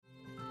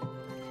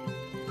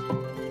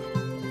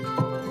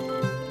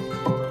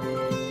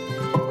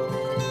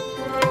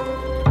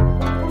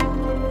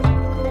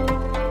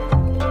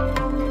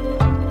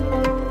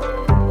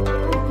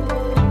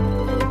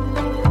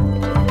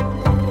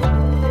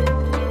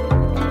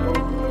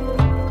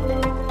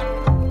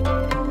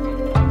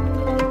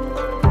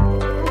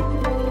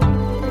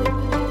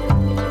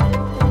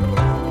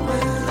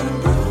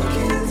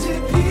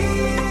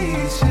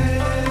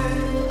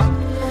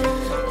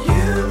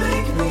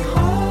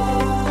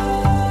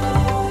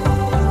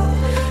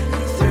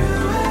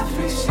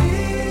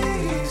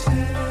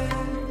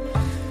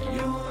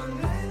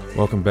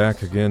Welcome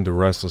back again to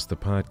Restless the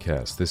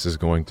Podcast. This is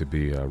going to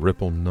be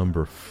Ripple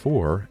number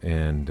 4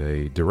 and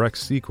a direct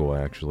sequel,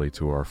 actually,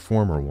 to our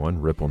former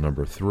one, Ripple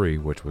number 3,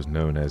 which was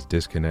known as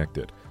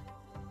Disconnected.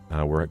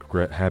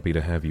 We're happy to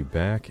have you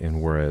back,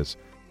 and whereas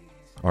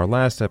our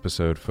last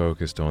episode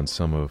focused on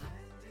some of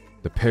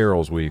the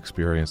perils we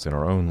experienced in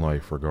our own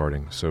life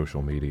regarding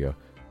social media,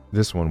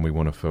 this one we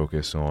want to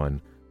focus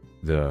on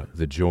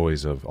the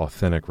joys of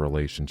authentic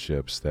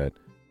relationships that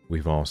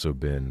we've also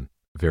been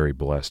very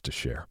blessed to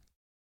share.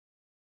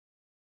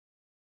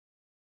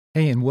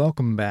 Hey, and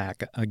welcome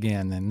back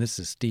again. And this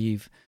is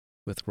Steve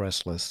with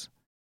Restless,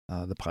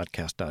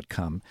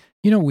 thepodcast.com.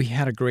 You know, we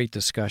had a great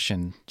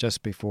discussion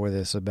just before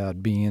this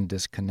about being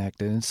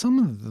disconnected and some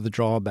of the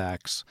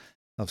drawbacks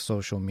of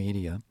social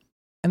media.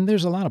 And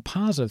there's a lot of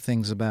positive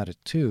things about it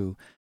too.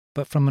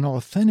 But from an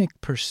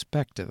authentic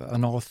perspective,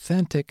 an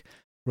authentic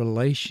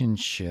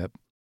relationship,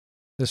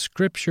 the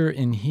scripture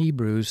in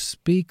Hebrews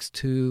speaks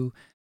to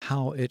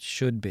how it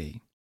should be,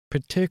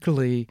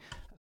 particularly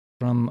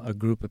from a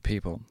group of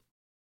people.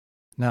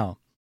 Now,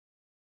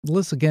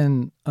 let's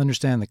again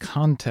understand the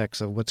context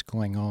of what's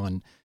going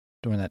on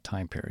during that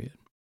time period.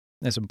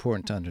 It's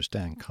important to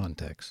understand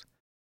context.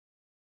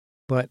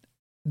 But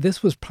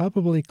this was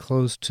probably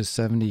close to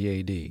 70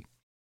 A.D.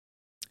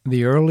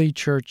 The early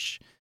church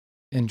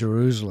in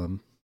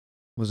Jerusalem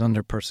was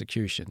under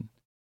persecution.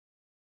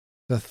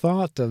 The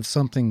thought of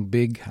something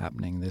big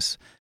happening, this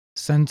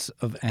sense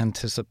of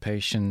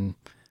anticipation,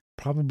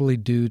 probably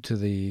due to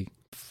the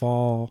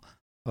fall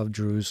of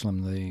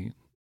Jerusalem, the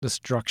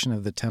destruction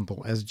of the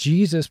temple, as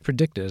Jesus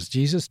predicted, as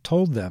Jesus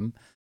told them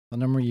a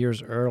number of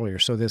years earlier.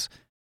 So this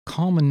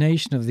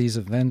culmination of these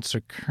events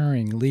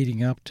occurring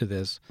leading up to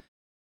this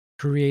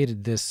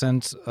created this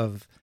sense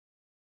of,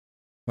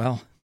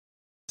 well,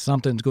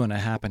 something's going to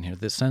happen here.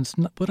 This sense,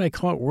 what I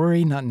call it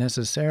worry, not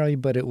necessarily,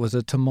 but it was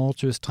a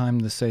tumultuous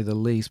time to say the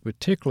least,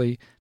 particularly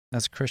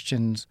as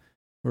Christians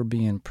were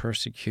being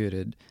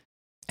persecuted.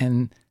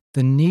 And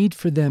the need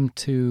for them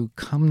to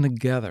come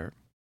together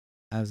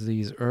as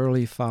these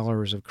early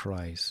followers of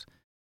Christ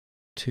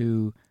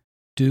to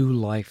do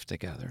life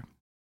together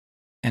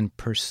and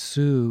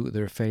pursue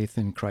their faith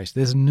in Christ.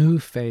 This new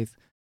faith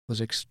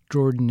was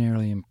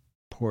extraordinarily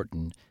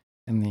important,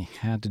 and they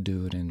had to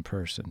do it in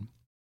person.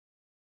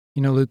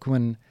 You know, Luke,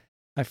 when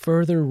I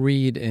further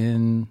read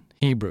in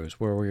Hebrews,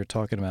 where we were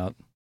talking about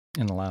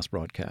in the last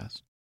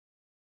broadcast,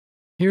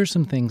 here's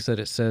some things that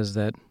it says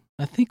that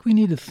I think we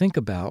need to think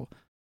about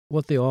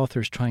what the author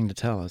is trying to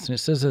tell us. And it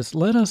says this: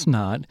 let us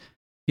not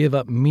give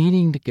up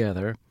meeting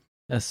together,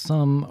 as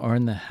some are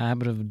in the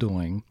habit of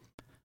doing,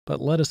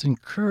 but let us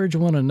encourage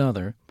one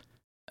another,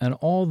 and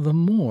all the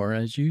more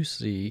as you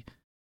see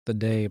the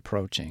day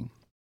approaching.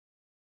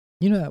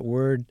 You know that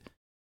word,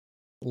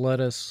 let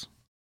us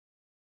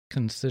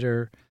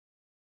consider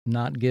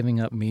not giving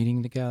up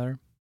meeting together?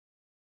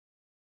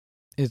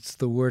 It's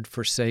the word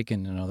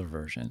forsaken in other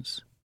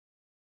versions.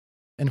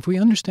 And if we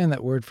understand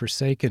that word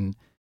forsaken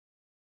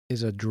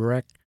is a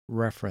direct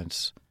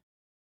reference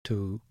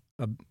to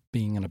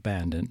being an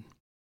abandon.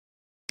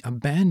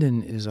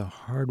 Abandon is a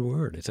hard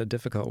word. It's a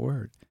difficult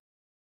word.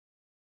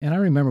 And I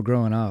remember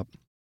growing up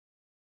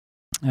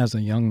as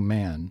a young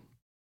man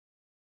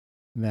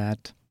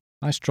that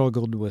I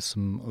struggled with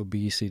some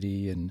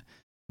obesity in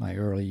my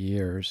early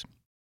years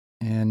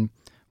and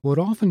would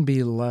often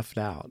be left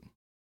out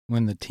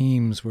when the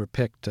teams were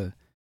picked to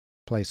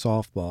play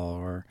softball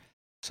or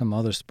some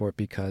other sport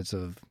because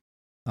of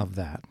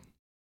that.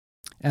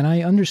 And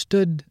I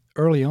understood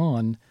early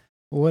on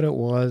what it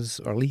was,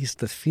 or at least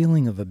the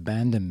feeling of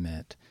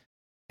abandonment.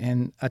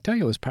 And I tell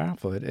you, it was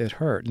powerful. It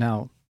hurt.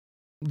 Now,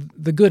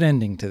 the good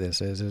ending to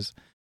this is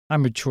I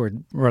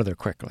matured rather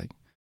quickly.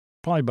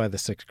 Probably by the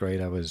 6th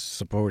grade, I was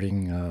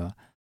sporting a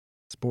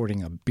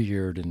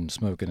beard and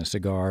smoking a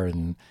cigar,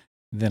 and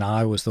then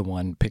I was the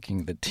one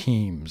picking the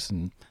teams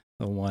and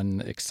the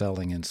one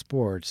excelling in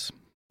sports.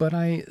 But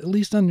I at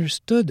least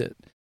understood it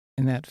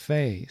in that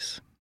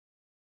phase.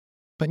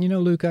 But you know,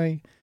 Luke,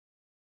 I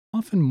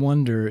often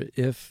wonder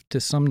if,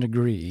 to some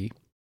degree,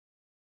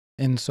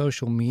 in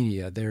social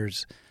media,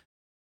 there's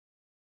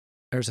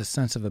a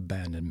sense of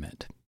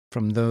abandonment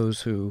from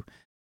those who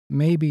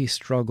maybe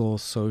struggle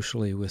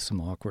socially with some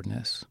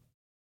awkwardness.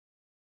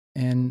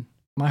 And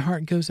my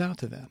heart goes out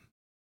to them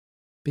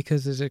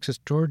because it's an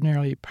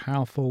extraordinarily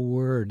powerful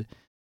word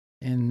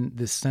in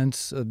the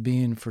sense of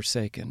being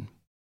forsaken.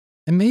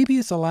 And maybe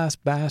it's the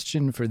last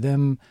bastion for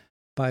them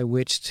by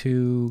which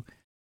to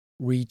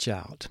reach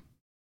out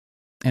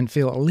and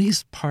feel at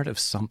least part of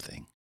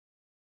something.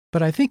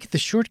 But I think the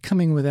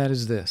shortcoming with that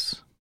is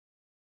this: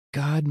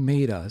 God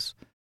made us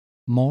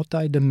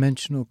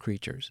multidimensional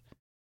creatures.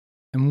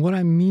 And what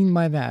I mean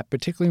by that,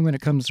 particularly when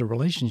it comes to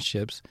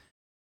relationships,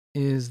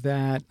 is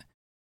that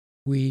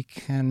we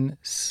can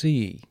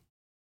see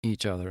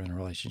each other in a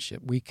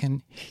relationship. We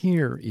can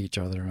hear each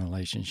other in a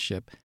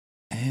relationship.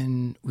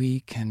 And we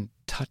can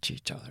touch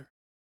each other.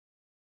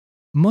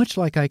 Much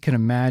like I can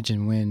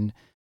imagine when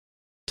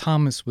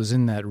Thomas was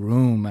in that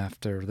room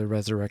after the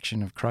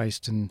resurrection of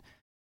Christ and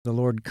the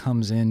Lord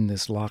comes in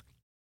this locked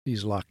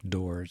these locked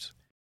doors,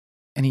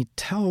 and he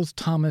tells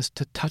Thomas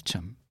to touch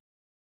him.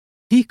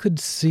 He could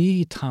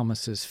see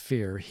Thomas's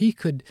fear. He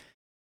could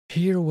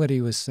hear what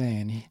he was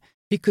saying.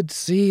 He could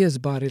see his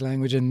body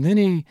language, and then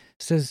he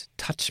says,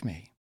 touch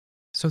me.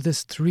 So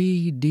this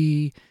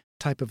 3D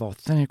type of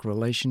authentic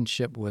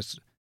relationship was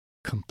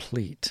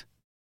complete.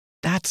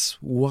 That's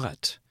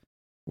what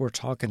we're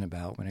talking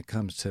about when it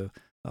comes to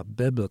a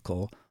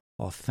biblical,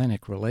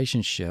 authentic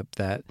relationship,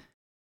 that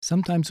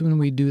sometimes when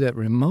we do that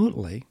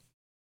remotely,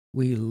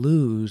 we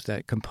lose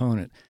that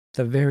component,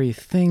 the very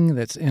thing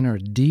that's in our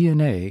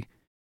DNA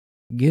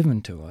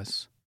given to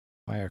us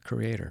by our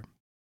Creator.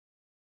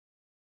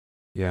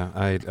 Yeah,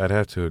 I'd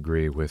have to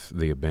agree with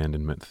the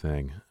abandonment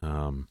thing.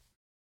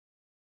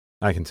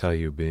 I can tell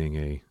you, being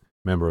a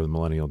member of the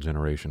millennial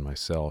generation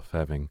myself,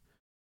 having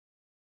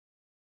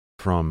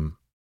from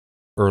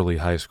early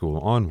high school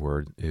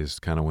onward is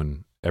kind of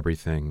when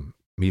everything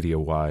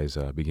media-wise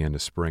began to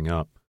spring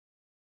up,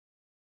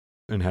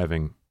 and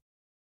having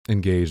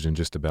engaged in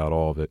just about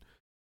all of it.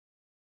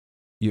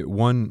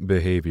 One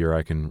behavior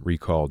I can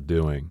recall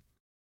doing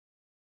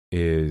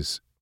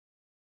is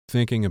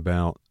thinking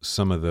about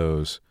some of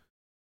those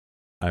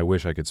I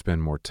wish I could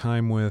spend more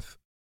time with,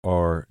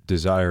 or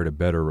desired a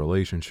better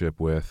relationship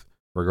with,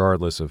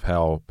 regardless of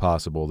how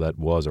possible that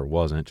was or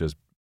wasn't, just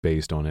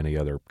based on any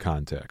other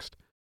context.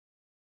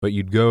 But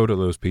you'd go to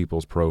those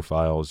people's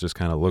profiles, just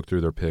kind of look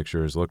through their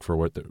pictures, look for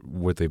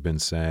what they've been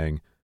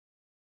saying,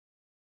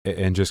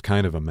 and just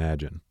kind of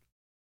imagine.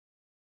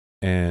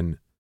 And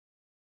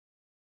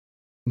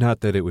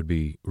not that it would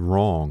be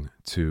wrong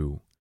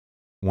to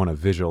want to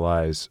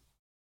visualize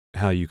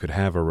how you could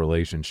have a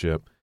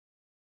relationship,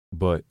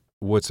 but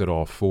what's it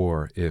all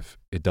for if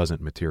it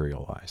doesn't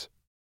materialize?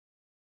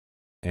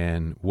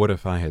 And what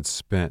if I had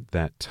spent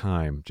that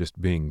time just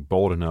being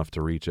bold enough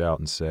to reach out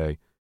and say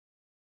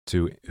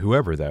to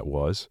whoever that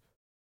was,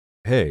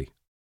 hey,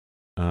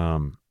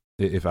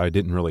 if I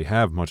didn't really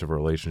have much of a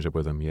relationship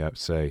with them yet,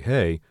 say,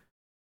 hey,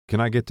 can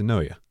I get to know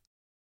you?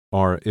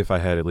 Or if I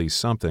had at least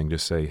something,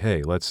 just say,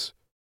 hey, let's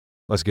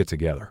get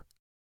together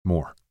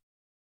more.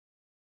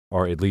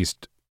 Or at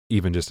least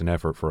even just an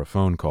effort for a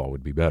phone call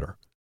would be better.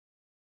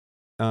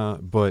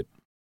 But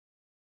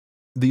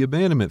the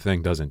abandonment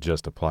thing doesn't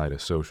just apply to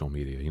social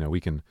media. You know, we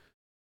can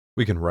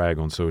rag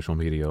on social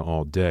media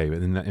all day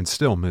and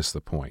still miss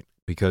the point,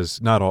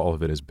 because not all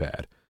of it is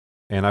bad.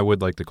 And I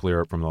would like to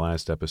clear up from the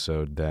last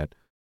episode that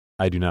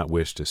I do not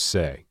wish to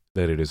say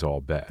that it is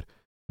all bad.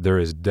 There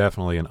is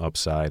definitely an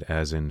upside,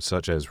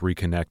 such as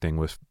reconnecting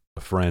with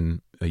a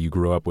friend you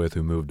grew up with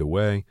who moved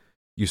away.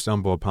 You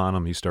stumble upon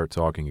them, you start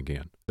talking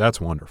again.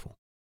 That's wonderful.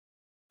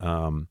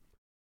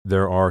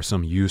 There are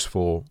some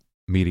useful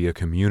media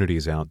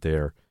communities out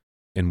there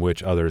in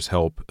which others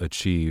help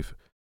achieve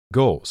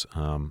goals.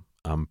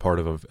 I'm part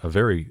of a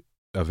very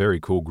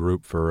cool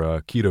group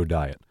for keto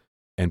diet,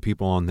 and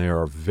people on there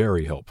are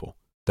very helpful.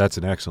 That's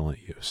an excellent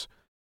use.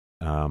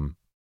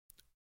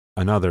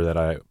 Another that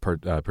I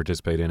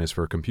participate in is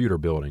for computer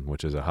building,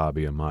 which is a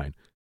hobby of mine.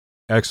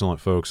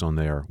 Excellent folks on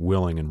there,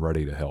 willing and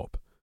ready to help.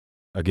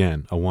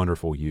 Again, a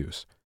wonderful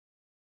use.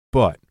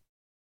 But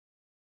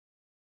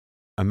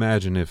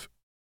imagine if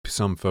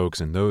some folks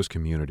in those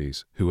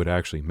communities who would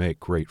actually make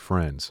great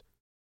friends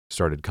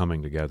started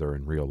coming together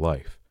in real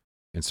life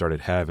and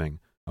started having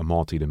a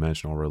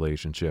multi-dimensional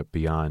relationship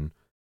beyond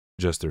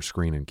just their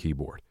screen and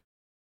keyboard.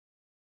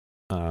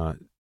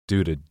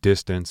 Due to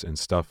distance and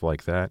stuff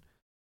like that,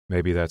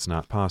 maybe that's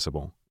not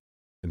possible,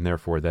 and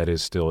therefore that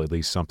is still at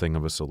least something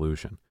of a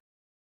solution.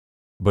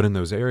 But in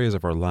those areas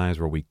of our lives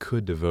where we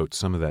could devote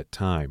some of that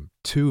time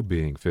to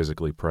being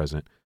physically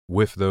present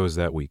with those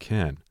that we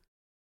can,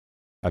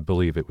 I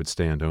believe it would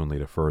stand only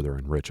to further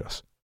enrich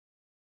us.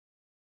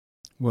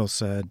 Well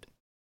said.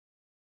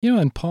 You know,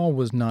 and Paul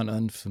was not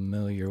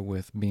unfamiliar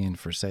with being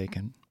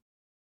forsaken.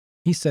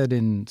 He said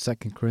in 2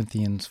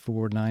 Corinthians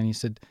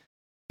 4:9,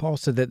 Paul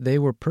said that they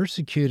were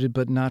persecuted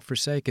but not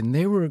forsaken.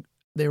 They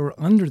were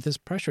under this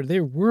pressure. They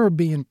were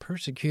being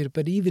persecuted,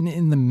 but even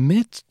in the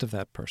midst of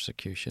that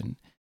persecution,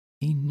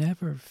 he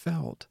never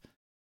felt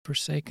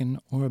forsaken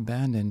or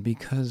abandoned,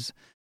 because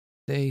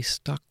they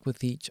stuck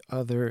with each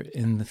other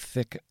in the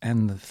thick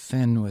and the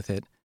thin with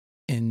it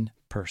in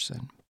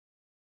person.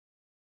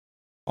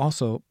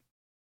 Also,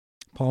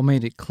 Paul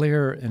made it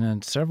clear,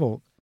 and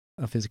several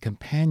of his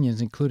companions,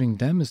 including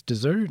Demas,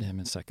 deserted him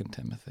in 2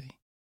 Timothy.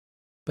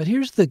 But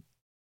here's the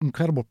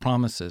incredible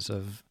promises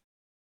of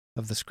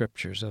the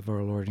scriptures of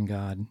our Lord and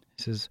God.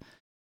 He says,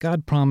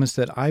 God promised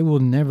that I will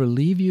never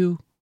leave you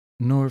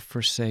nor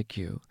forsake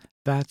you.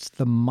 That's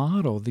the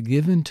model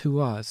given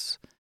to us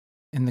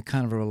in the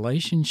kind of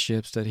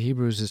relationships that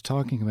Hebrews is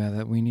talking about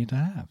that we need to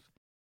have.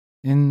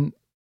 In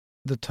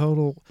the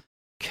total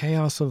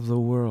chaos of the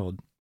world,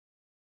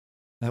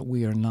 that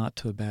we are not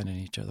to abandon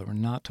each other. We're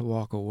not to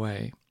walk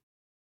away.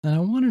 And I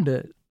wanted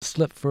to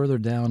slip further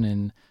down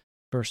in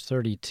verse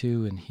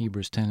 32 in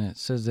Hebrews 10. It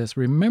says this: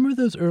 remember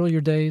those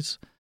earlier days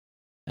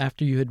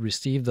after you had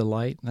received the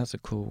light? That's a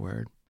cool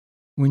word.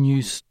 When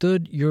you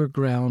stood your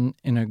ground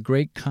in a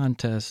great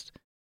contest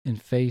in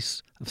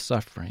face of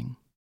suffering.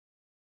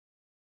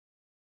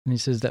 And he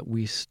says that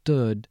we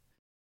stood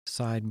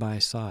side by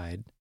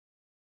side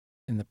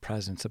in the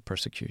presence of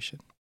persecution.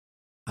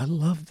 I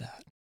love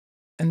that.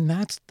 And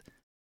that's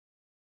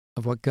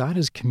of what God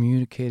is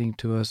communicating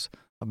to us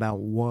about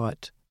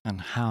what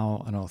and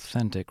how an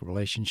authentic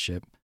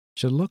relationship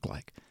should look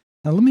like.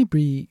 Now, let me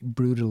be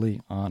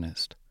brutally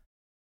honest.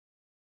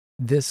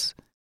 This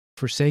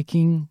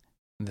forsaking,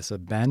 this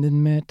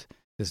abandonment,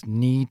 this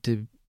need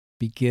to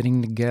be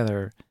getting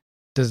together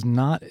does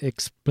not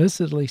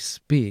explicitly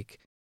speak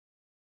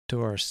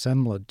to our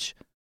assemblage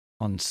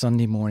on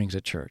Sunday mornings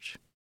at church.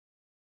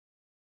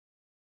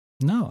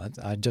 No,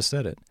 I just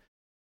said it.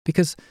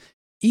 Because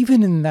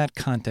even in that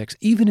context,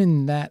 even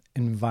in that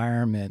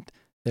environment,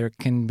 there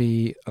can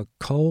be a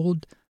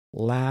cold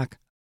lack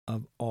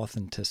of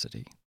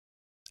authenticity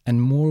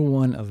and more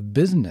one of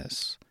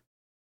business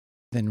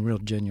than real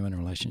genuine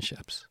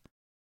relationships.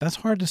 That's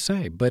hard to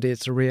say, but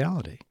it's a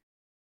reality.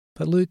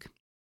 But Luke,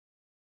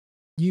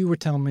 you were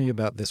telling me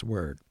about this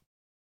word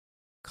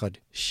called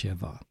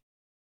Shiva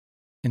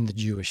in the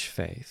Jewish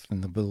faith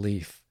and the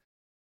belief.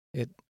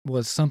 It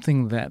was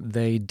something that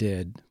they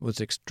did, was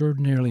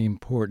extraordinarily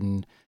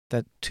important,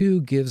 that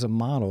too gives a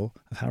model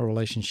of how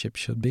relationships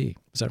should be.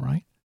 Is that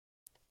right?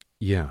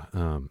 Yeah.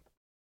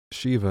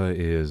 Shiva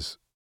is,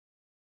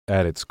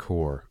 at its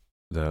core,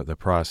 the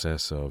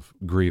process of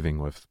grieving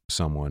with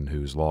someone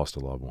who's lost a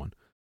loved one.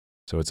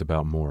 So it's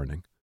about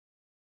mourning.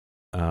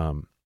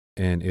 And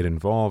it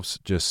involves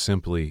just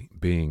simply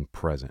being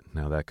present.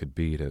 Now, that could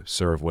be to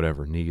serve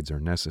whatever needs are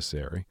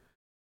necessary.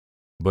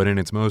 But in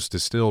its most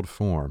distilled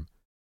form,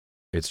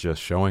 it's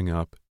just showing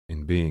up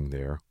and being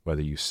there,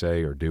 whether you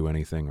say or do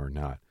anything or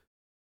not.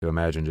 So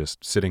imagine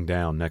just sitting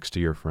down next to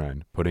your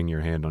friend, putting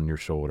your hand on your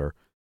shoulder,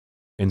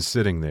 and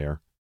sitting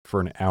there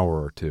for an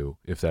hour or two,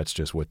 if that's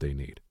just what they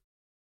need.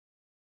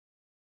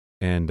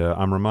 And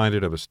I'm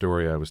reminded of a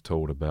story I was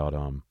told about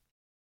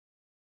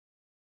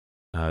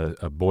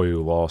a boy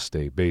who lost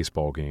a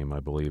baseball game,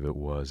 I believe it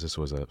was. This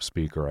was a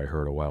speaker I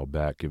heard a while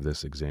back give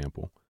this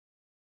example.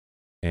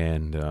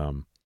 And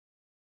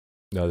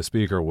the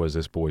speaker was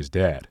this boy's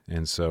dad.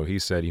 And so he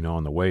said,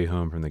 on the way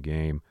home from the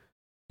game,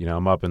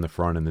 I'm up in the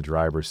front in the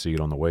driver's seat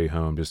on the way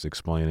home just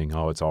explaining,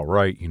 oh, it's all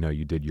right,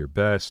 you did your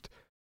best,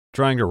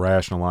 trying to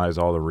rationalize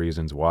all the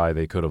reasons why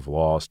they could have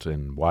lost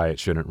and why it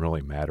shouldn't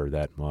really matter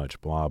that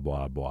much, blah,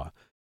 blah, blah.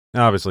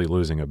 Now, obviously,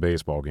 losing a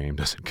baseball game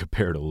doesn't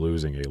compare to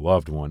losing a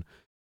loved one,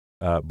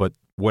 but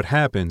what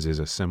happens is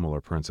a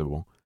similar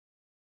principle.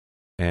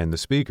 And the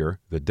speaker,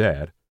 the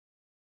dad,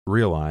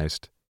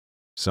 realized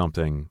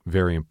something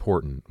very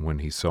important when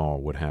he saw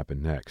what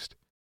happened next.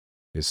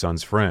 His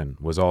son's friend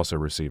was also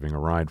receiving a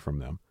ride from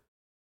them.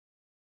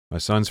 My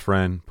son's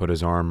friend put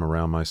his arm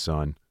around my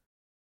son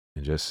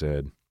and just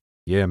said,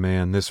 "Yeah,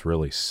 man, this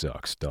really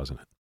sucks,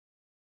 doesn't it?"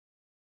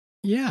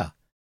 Yeah,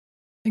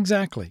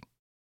 exactly.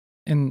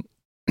 In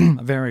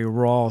a very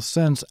raw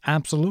sense,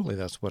 absolutely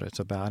that's what it's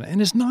about.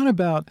 And it's not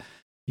about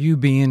you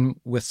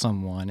being with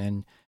someone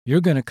and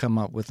you're going to come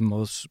up with the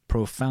most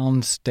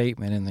profound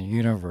statement in the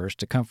universe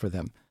to comfort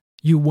them.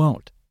 You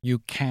won't. You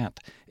can't.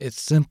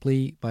 It's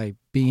simply by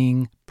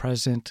being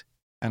present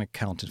and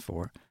accounted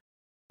for.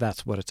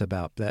 That's what it's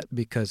about. That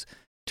because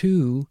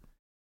two,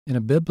 in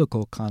a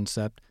biblical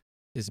concept,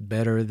 is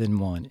better than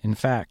one. In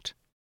fact,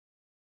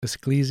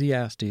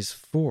 Ecclesiastes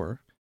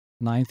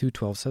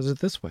 4:9-12 says it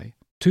this way: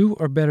 two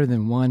are better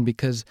than one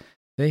because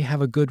they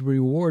have a good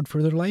reward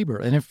for their labor.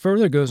 And it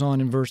further goes on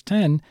in verse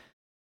 10,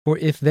 for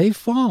if they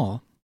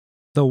fall,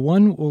 the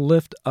one will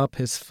lift up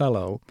his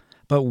fellow,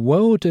 but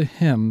woe to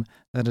him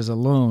that is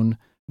alone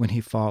when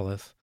he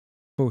falleth,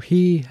 for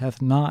he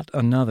hath not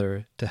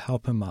another to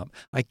help him up.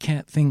 I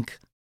can't think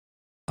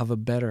of a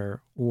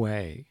better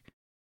way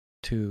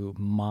to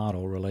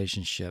model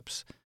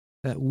relationships,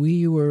 that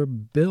we were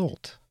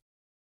built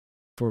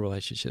for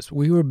relationships.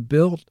 We were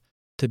built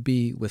to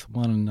be with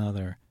one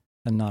another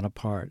and not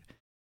apart.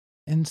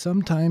 And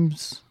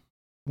sometimes,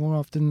 more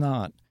often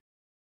not,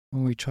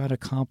 when we try to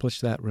accomplish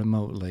that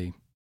remotely,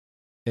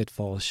 it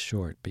falls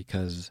short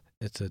because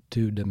it's a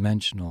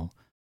two-dimensional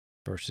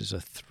versus a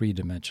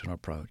three-dimensional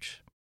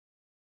approach.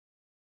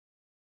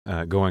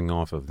 Going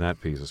off of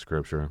that piece of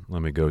scripture,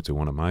 let me go to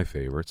one of my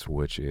favorites,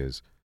 which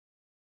is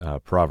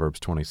Proverbs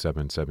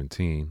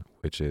 27:17,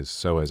 which is,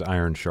 so as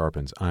iron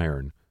sharpens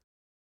iron,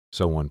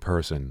 so one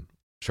person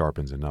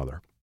sharpens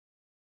another.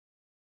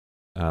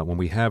 When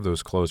we have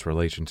those close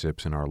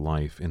relationships in our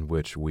life in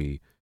which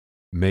we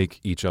make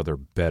each other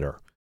better,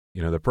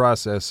 the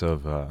process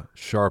of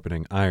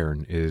sharpening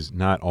iron is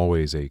not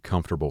always a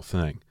comfortable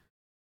thing.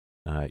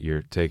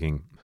 You're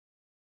taking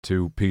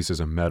two pieces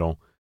of metal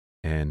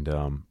and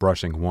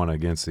brushing one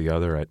against the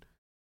other at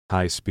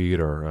high speed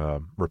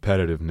or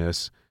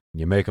repetitiveness.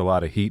 You make a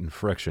lot of heat and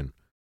friction.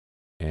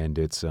 And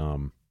it's,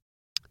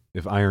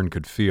 if iron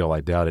could feel,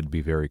 I doubt it'd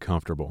be very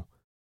comfortable.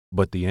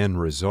 But the end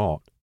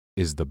result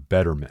is the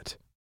betterment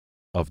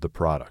of the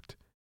product.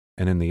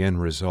 And in the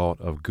end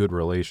result of good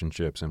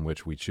relationships in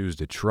which we choose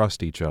to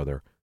trust each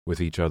other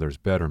with each other's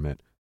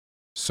betterment,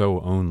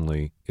 so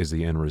only is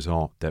the end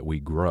result that we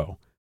grow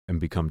and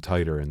become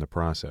tighter in the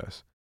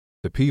process.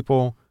 The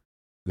people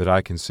that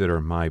I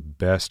consider my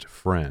best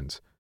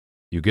friends,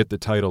 you get the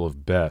title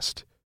of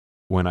best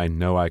when I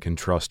know I can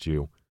trust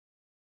you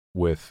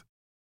with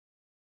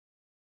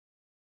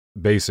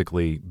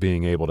basically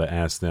being able to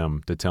ask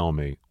them to tell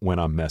me when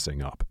I'm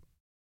messing up.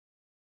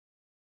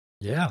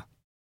 Yeah,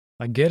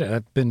 I get it.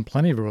 I've been in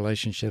plenty of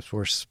relationships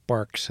where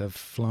sparks have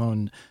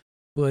flown,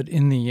 but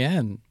in the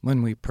end,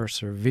 when we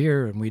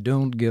persevere and we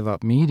don't give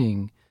up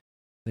meeting,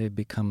 they've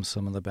become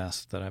some of the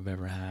best that I've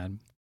ever had.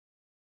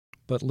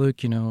 But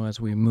Luke, as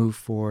we move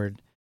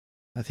forward,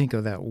 I think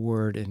of that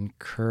word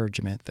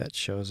encouragement that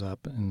shows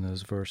up in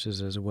those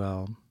verses as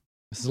well.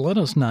 It says, let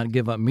us not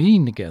give up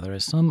meeting together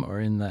as some are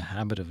in the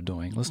habit of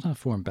doing. Let's not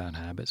form bad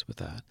habits with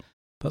that.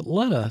 But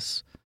let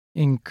us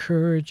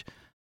encourage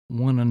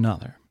one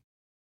another.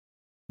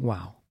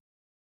 Wow.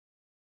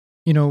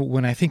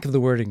 When I think of the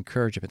word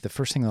encouragement, the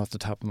first thing off the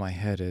top of my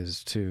head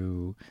is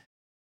to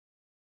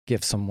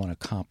give someone a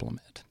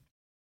compliment.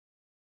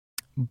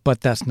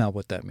 But that's not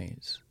what that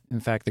means. In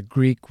fact, the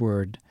Greek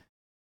word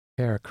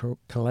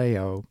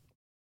parakaleo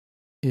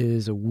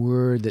is a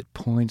word that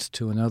points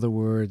to another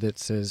word that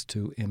says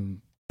to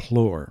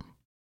implore.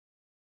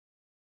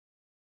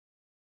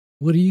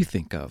 What do you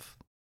think of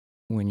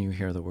when you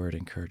hear the word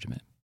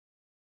encouragement?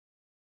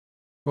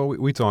 Well,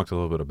 we talked a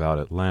little bit about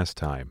it last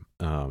time,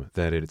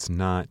 that it's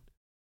not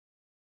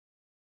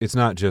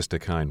just a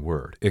kind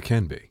word. It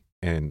can be,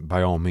 and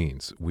by all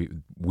means,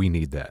 we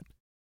need that.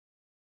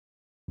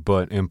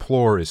 But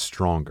implore is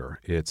stronger.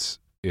 It's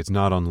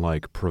not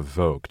unlike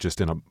provoke, just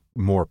in a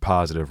more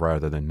positive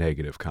rather than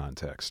negative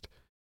context.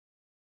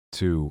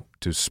 To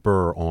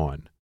spur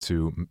on,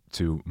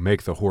 to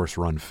make the horse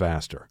run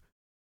faster,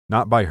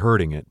 not by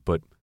hurting it,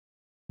 but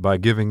by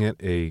giving it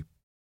a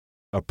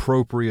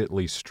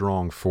appropriately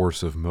strong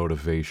force of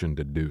motivation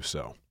to do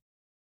so.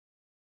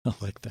 I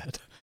like that.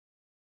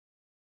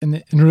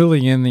 And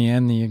really, in the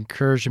end, the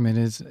encouragement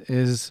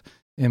is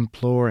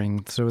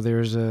imploring. So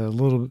there's a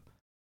little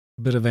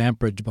bit of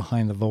amperage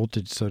behind the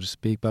voltage, so to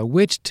speak, by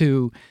which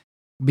to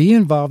be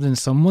involved in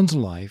someone's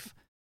life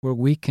where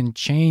we can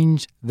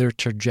change their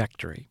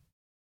trajectory,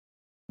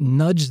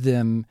 nudge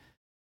them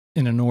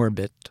in an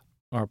orbit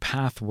or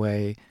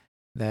pathway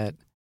that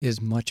is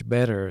much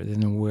better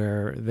than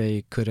where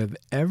they could have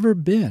ever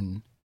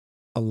been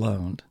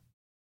alone.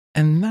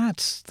 And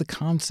that's the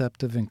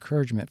concept of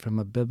encouragement from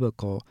a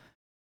biblical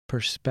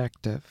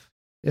perspective.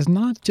 It's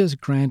not just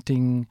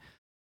granting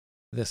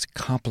this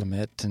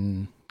compliment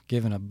and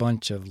giving a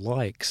bunch of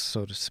likes,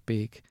 so to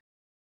speak,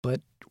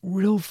 but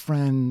real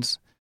friends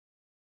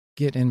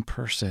get in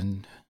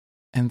person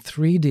and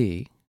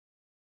 3D.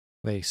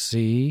 They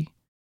see,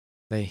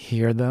 they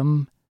hear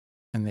them,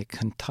 and they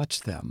can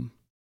touch them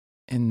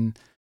in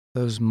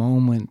those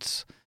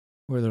moments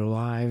where their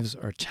lives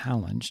are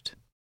challenged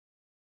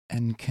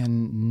and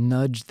can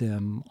nudge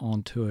them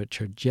onto a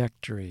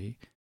trajectory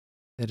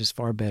that is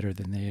far better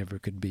than they ever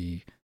could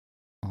be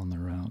on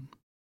their own.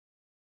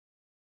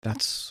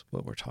 That's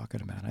what we're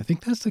talking about. I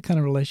think that's the kind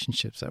of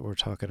relationships that we're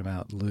talking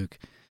about, Luke,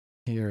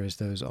 here is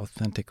those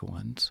authentic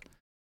ones.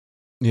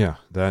 Yeah,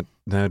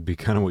 that'd be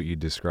kind of what you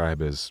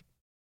describe as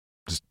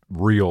just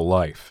real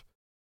life.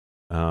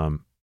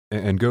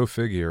 And go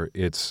figure,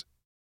 it's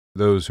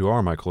those who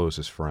are my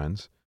closest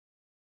friends,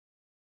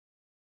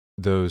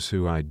 those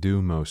who I do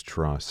most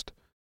trust,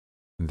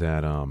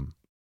 that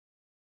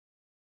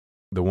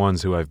the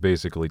ones who I've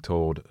basically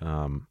told,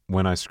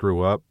 when I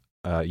screw up,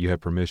 you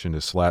have permission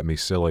to slap me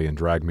silly and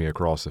drag me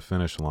across the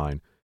finish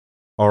line,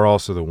 are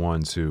also the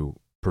ones who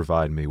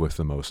provide me with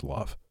the most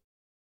love.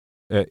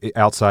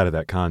 Outside of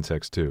that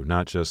context, too,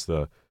 not just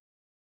the,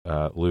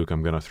 Luke,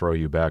 I'm going to throw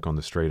you back on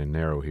the straight and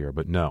narrow here,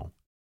 but no,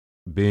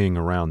 being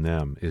around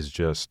them is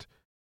just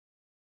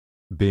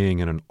being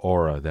in an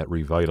aura that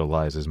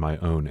revitalizes my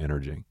own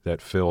energy, that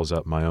fills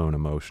up my own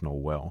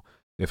emotional well.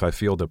 If I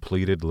feel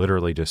depleted,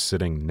 literally just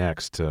sitting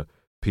next to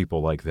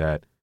people like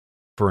that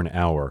for an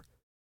hour,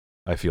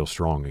 I feel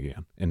strong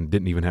again and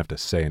didn't even have to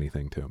say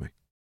anything to me.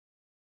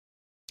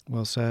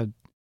 Well said.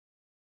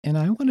 And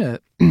I want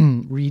to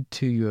read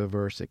to you a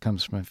verse that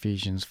comes from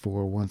Ephesians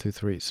 4,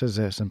 1-3. It says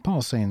this, and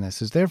Paul's saying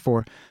this, is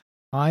therefore,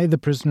 I, the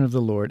prisoner of the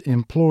Lord,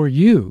 implore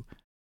you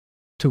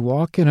to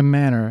walk in a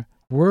manner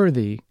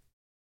worthy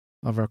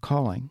of our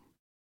calling,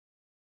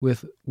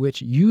 with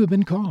which you have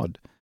been called,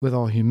 with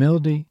all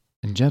humility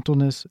and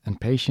gentleness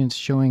and patience,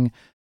 showing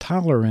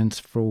tolerance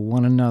for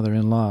one another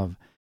in love,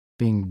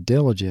 being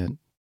diligent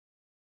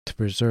to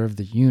preserve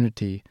the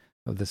unity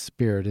of the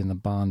Spirit in the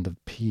bond of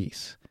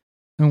peace.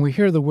 When we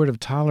hear the word of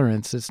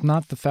tolerance, it's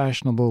not the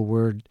fashionable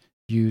word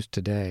used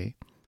today,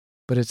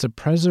 but it's a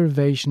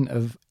preservation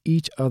of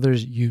each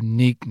other's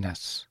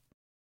uniqueness,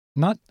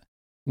 not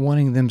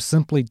wanting them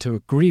simply to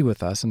agree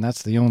with us, and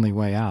that's the only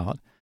way out,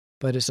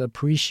 but it's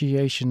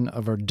appreciation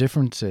of our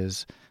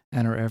differences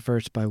and our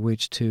efforts by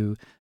which to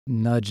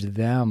nudge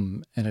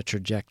them in a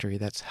trajectory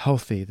that's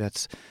healthy,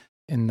 that's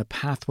in the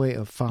pathway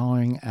of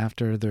following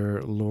after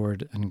their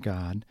Lord and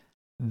God.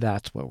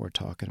 That's what we're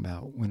talking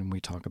about when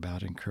we talk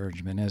about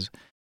encouragement. As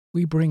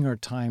we bring our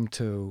time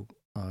to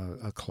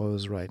a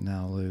close right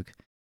now, Luke,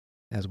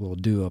 as we'll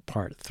do a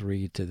part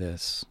 3 to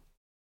this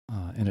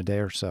in a day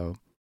or so.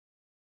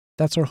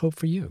 That's our hope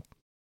for you.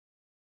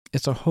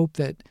 It's a hope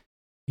that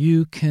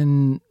you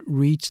can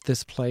reach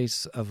this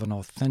place of an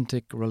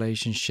authentic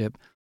relationship,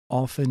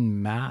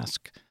 often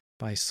masked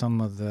by some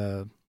of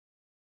the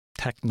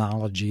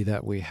technology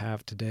that we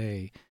have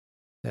today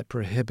that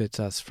prohibits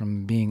us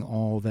from being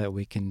all that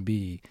we can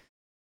be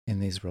in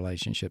these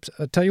relationships.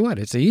 I'll tell you what,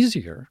 it's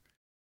easier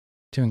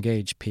to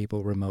engage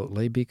people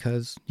remotely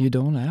because you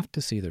don't have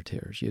to see their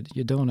tears.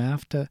 You don't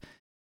have to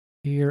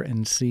hear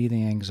and see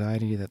the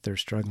anxiety that they're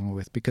struggling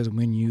with, because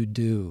when you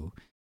do,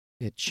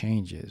 it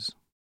changes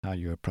how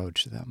you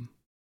approach them.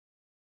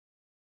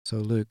 So,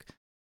 Luke,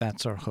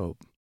 that's our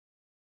hope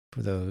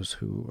for those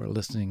who are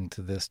listening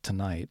to this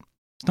tonight.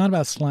 It's not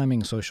about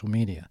slamming social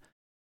media,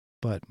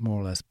 but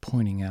more or less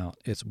pointing out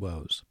its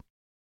woes.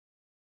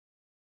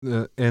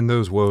 And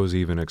those woes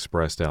even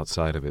expressed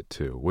outside of it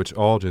too, which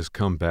all just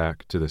come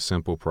back to the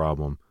simple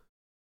problem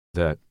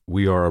that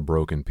we are a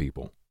broken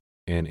people,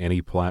 and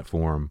any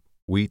platform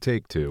we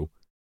take to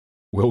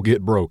will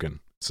get broken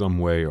some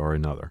way or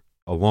another,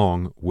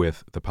 along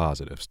with the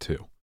positives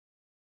too.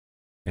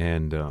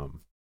 And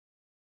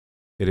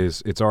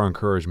it's our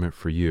encouragement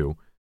for you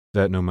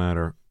that no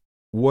matter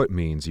what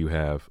means you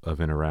have of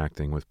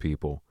interacting with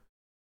people,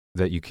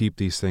 that you keep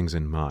these things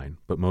in mind,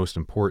 but most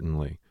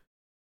importantly,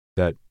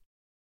 that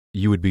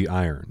you would be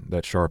iron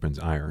that sharpens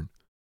iron,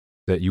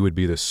 that you would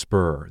be the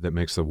spur that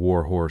makes the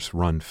war horse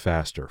run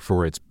faster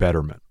for its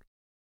betterment,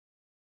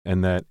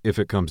 and that if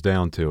it comes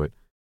down to it,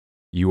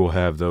 you will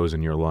have those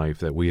in your life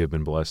that we have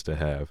been blessed to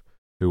have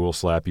who will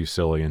slap you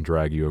silly and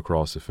drag you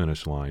across the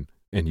finish line,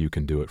 and you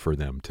can do it for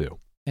them too.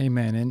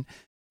 Amen. And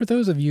for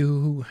those of you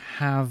who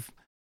have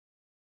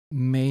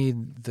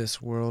made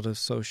this world of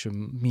social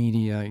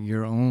media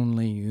your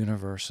only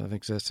universe of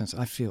existence,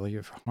 I feel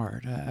your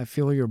heart. I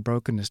feel your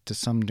brokenness to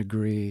some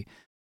degree,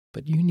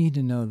 but you need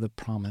to know the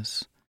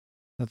promise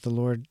that the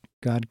Lord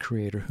God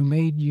Creator, who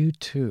made you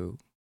too,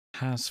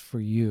 has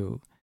for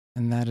you,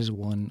 and that is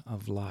one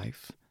of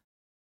life,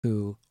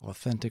 through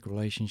authentic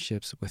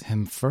relationships with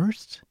Him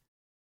first,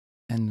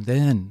 and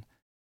then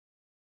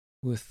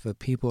with the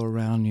people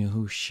around you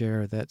who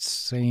share that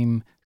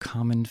same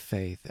common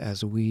faith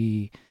as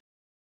we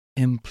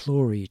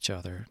implore each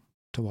other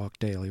to walk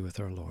daily with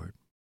our Lord.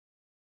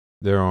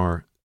 There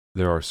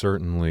are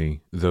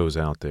certainly those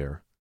out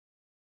there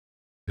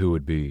who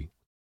would be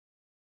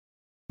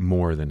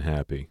more than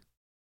happy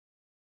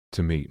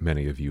to meet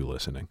many of you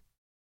listening.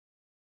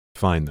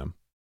 Find them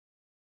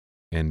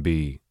and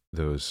be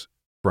those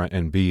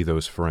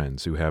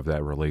friends who have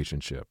that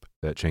relationship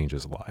that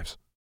changes lives.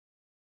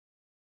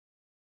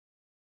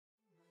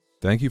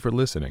 Thank you for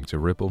listening to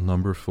Ripple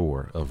number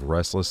 4 of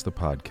Restless the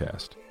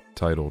Podcast,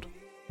 titled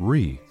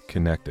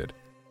Reconnected.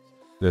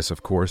 This,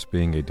 of course,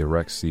 being a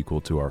direct sequel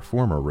to our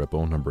former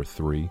Ripple number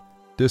 3,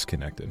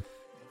 Disconnected.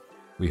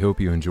 We hope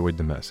you enjoyed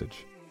the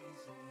message.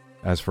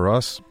 As for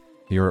us,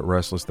 here at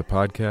Restless the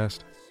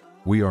Podcast,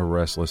 we are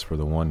restless for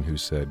the one who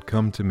said,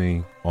 "Come to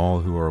me, all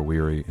who are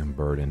weary and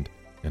burdened,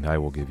 and I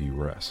will give you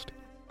rest."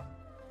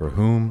 For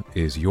whom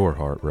is your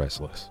heart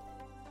restless?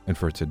 And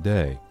for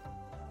today,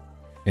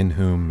 in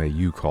whom may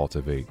you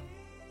cultivate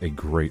a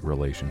great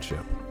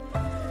relationship?